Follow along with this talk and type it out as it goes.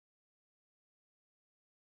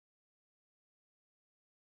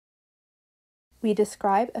We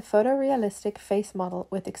describe a photorealistic face model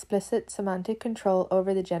with explicit semantic control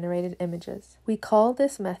over the generated images. We call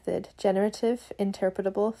this method Generative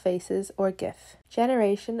Interpretable Faces, or GIF.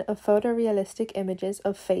 Generation of photorealistic images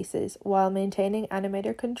of faces while maintaining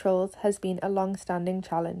animator controls has been a long-standing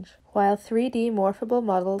challenge. While 3D morphable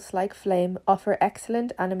models like Flame offer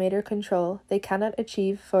excellent animator control, they cannot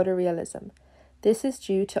achieve photorealism. This is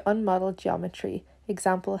due to unmodeled geometry,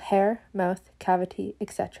 example hair, mouth, cavity,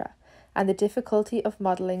 etc., and the difficulty of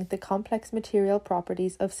modeling the complex material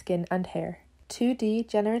properties of skin and hair. 2D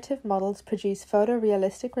generative models produce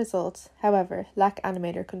photorealistic results, however, lack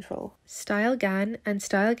animator control. StyleGAN and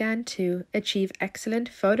StyleGAN 2 achieve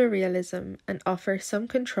excellent photorealism and offer some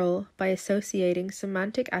control by associating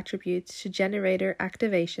semantic attributes to generator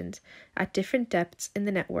activations at different depths in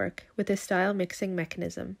the network with a style mixing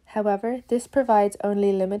mechanism. However, this provides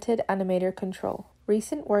only limited animator control.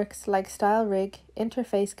 Recent works like StyleRig,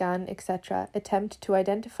 Interface GAN, etc. attempt to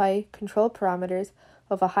identify control parameters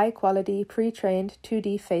of a high-quality, pre-trained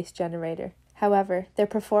 2D face generator. However, their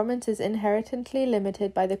performance is inherently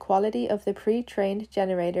limited by the quality of the pre-trained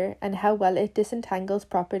generator and how well it disentangles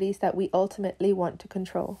properties that we ultimately want to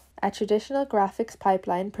control. A traditional graphics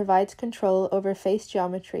pipeline provides control over face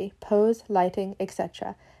geometry, pose, lighting,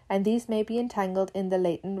 etc., and these may be entangled in the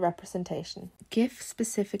latent representation. GIF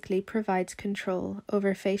specifically provides control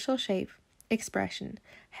over facial shape, expression,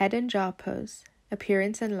 head and jaw pose,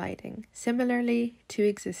 appearance and lighting, similarly to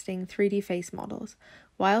existing 3D face models,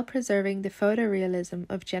 while preserving the photorealism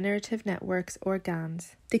of generative networks, or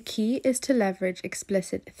GANs. The key is to leverage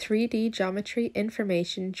explicit 3D geometry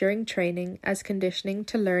information during training as conditioning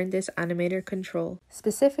to learn this animator control.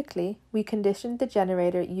 Specifically, we conditioned the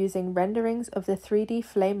generator using renderings of the 3D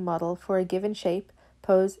Flame model for a given shape,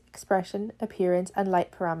 pose, expression, appearance, and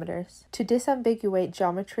light parameters. To disambiguate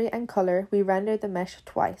geometry and color, we rendered the mesh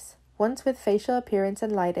twice, once with facial appearance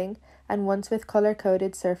and lighting, and once with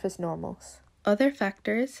color-coded surface normals. Other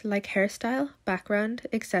factors like hairstyle, background,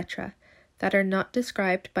 etc., that are not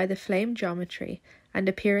described by the Flame geometry and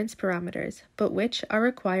appearance parameters, but which are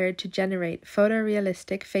required to generate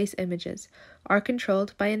photorealistic face images, are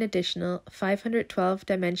controlled by an additional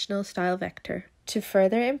 512-dimensional style vector. To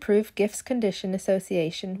further improve GIF's condition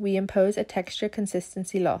association, we impose a texture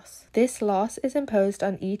consistency loss. This loss is imposed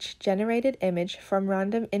on each generated image from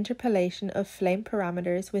random interpolation of Flame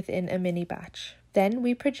parameters within a mini-batch. Then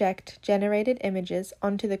we project generated images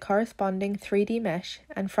onto the corresponding 3D mesh,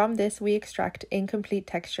 and from this we extract incomplete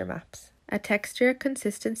texture maps. A texture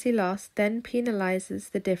consistency loss then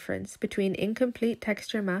penalizes the difference between incomplete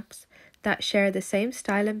texture maps that share the same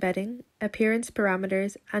style embedding, appearance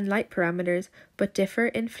parameters, and light parameters, but differ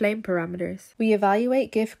in Flame parameters. We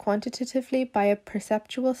evaluate GIF quantitatively by a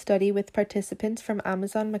perceptual study with participants from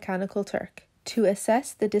Amazon Mechanical Turk. To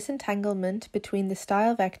assess the disentanglement between the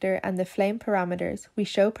style vector and the Flame parameters, we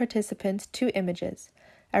show participants two images,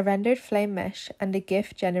 a rendered Flame mesh and a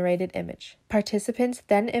GIF-generated image. Participants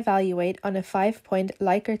then evaluate on a 5-point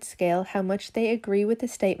Likert scale how much they agree with the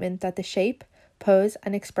statement that the shape, pose,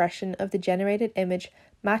 and expression of the generated image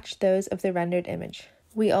match those of the rendered image.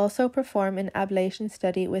 We also perform an ablation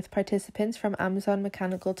study with participants from Amazon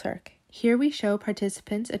Mechanical Turk. Here we show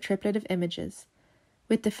participants a triplet of images,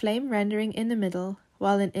 with the Flame rendering in the middle,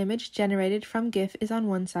 while an image generated from GIF is on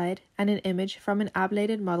one side and an image from an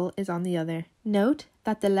ablated model is on the other. Note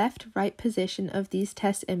that the left-right position of these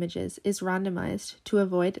test images is randomized to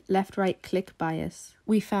avoid left-right click bias.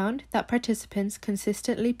 We found that participants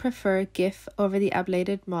consistently prefer GIF over the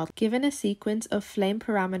ablated model. Given a sequence of Flame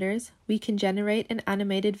parameters, we can generate an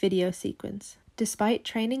animated video sequence. Despite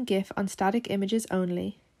training GIF on static images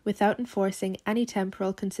only, without enforcing any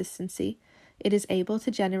temporal consistency, it is able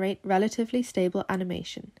to generate relatively stable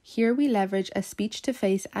animation. Here we leverage a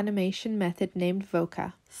speech-to-face animation method named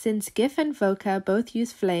VOCA. Since GIF and VOCA both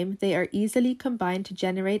use Flame, they are easily combined to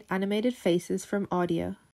generate animated faces from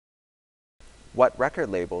audio. What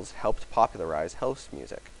record labels helped popularize house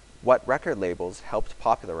music? What record labels helped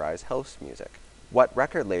popularize house music? What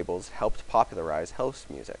record labels helped popularize house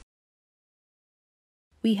music?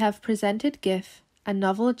 We have presented GIF, a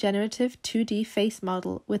novel generative 2D face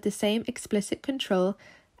model with the same explicit control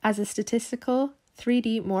as a statistical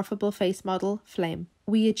 3D morphable face model, Flame.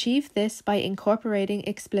 We achieve this by incorporating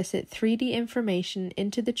explicit 3D information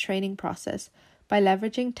into the training process by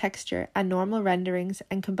leveraging texture and normal renderings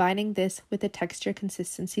and combining this with a texture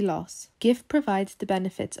consistency loss. GIF provides the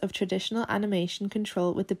benefits of traditional animation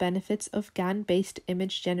control with the benefits of GAN-based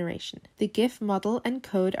image generation. The GIF model and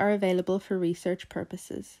code are available for research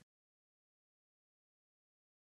purposes.